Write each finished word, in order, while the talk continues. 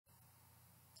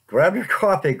Grab your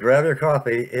coffee, grab your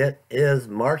coffee. It is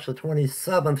March the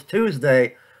 27th,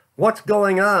 Tuesday. What's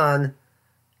going on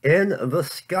in the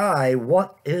sky?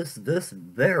 What is this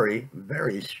very,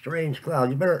 very strange cloud?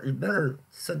 You better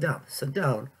sit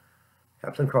down.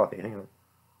 Have some coffee, hang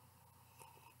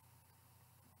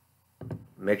on.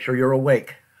 Make sure you're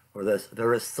awake for this.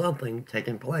 There is something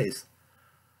taking place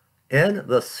in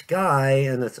the sky,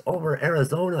 and it's over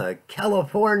Arizona,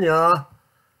 California.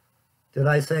 Did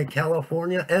I say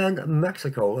California and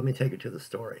Mexico? Let me take you to the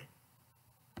story.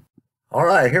 All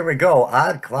right, here we go.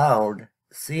 Odd cloud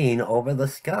seen over the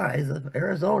skies of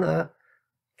Arizona,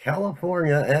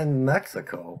 California, and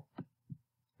Mexico.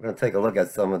 We're going to take a look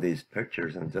at some of these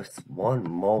pictures in just one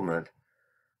moment.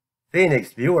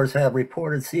 Phoenix viewers have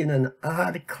reported seeing an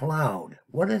odd cloud.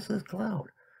 What is this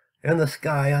cloud? In the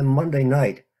sky on Monday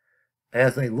night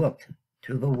as they looked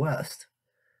to the west.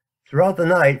 Throughout the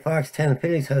night, Fox 10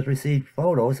 Phoenix has received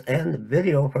photos and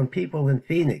video from people in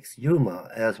Phoenix, Yuma,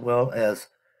 as well as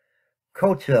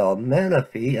Coachella,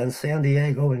 Manatee, and San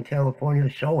Diego in California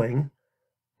showing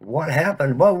what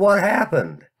happened. Well, what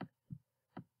happened?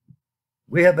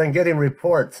 We have been getting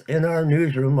reports in our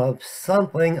newsroom of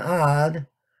something odd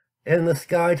in the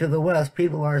sky to the west.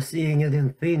 People are seeing it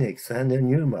in Phoenix and in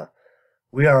Yuma.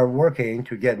 We are working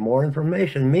to get more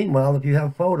information. Meanwhile, if you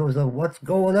have photos of what's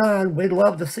going on, we'd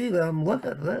love to see them. Look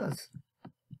at this.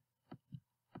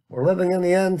 We're living in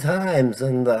the end times,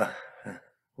 and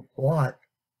what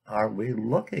are we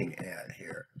looking at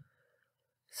here?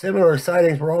 Similar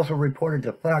sightings were also reported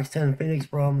to Fox 10 Phoenix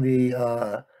from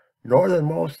the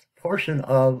northernmost portion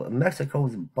of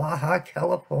Mexico's Baja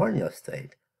California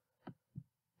state.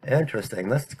 Interesting.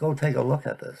 Let's go take a look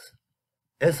at this.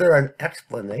 Is there an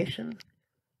explanation?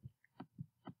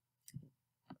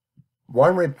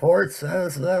 One report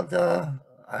says that,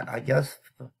 I guess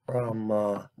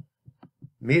from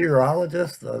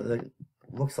meteorologists, it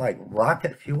looks like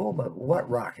rocket fuel, but what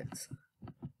rockets?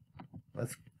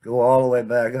 Let's go all the way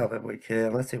back up if we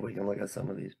can. Let's see if we can look at some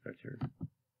of these pictures.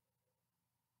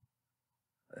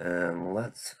 And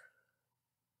let's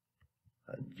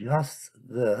adjust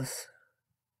this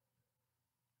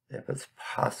if it's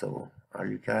possible. Are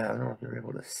you guys, I don't know if you're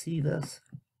able to see this.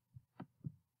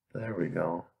 There we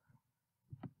go.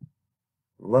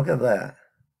 Look at that.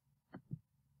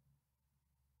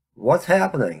 What's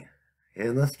happening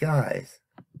in the skies?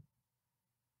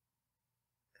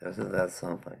 Isn't that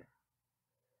something?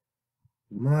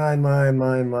 My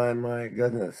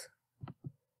goodness.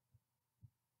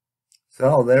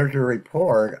 So there's your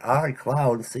report. Odd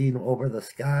cloud seen over the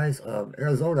skies of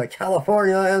Arizona,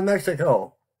 California, and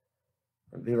Mexico.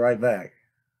 I'll be right back.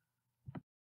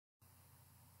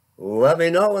 Let me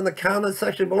know in the comment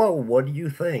section below. What do you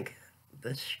think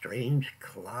this strange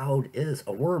cloud is?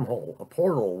 A wormhole, a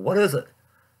portal, what is it?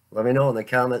 Let me know in the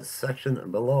comment section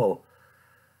below.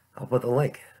 I'll put the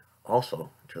link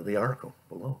also to the article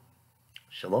below.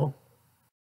 Shalom.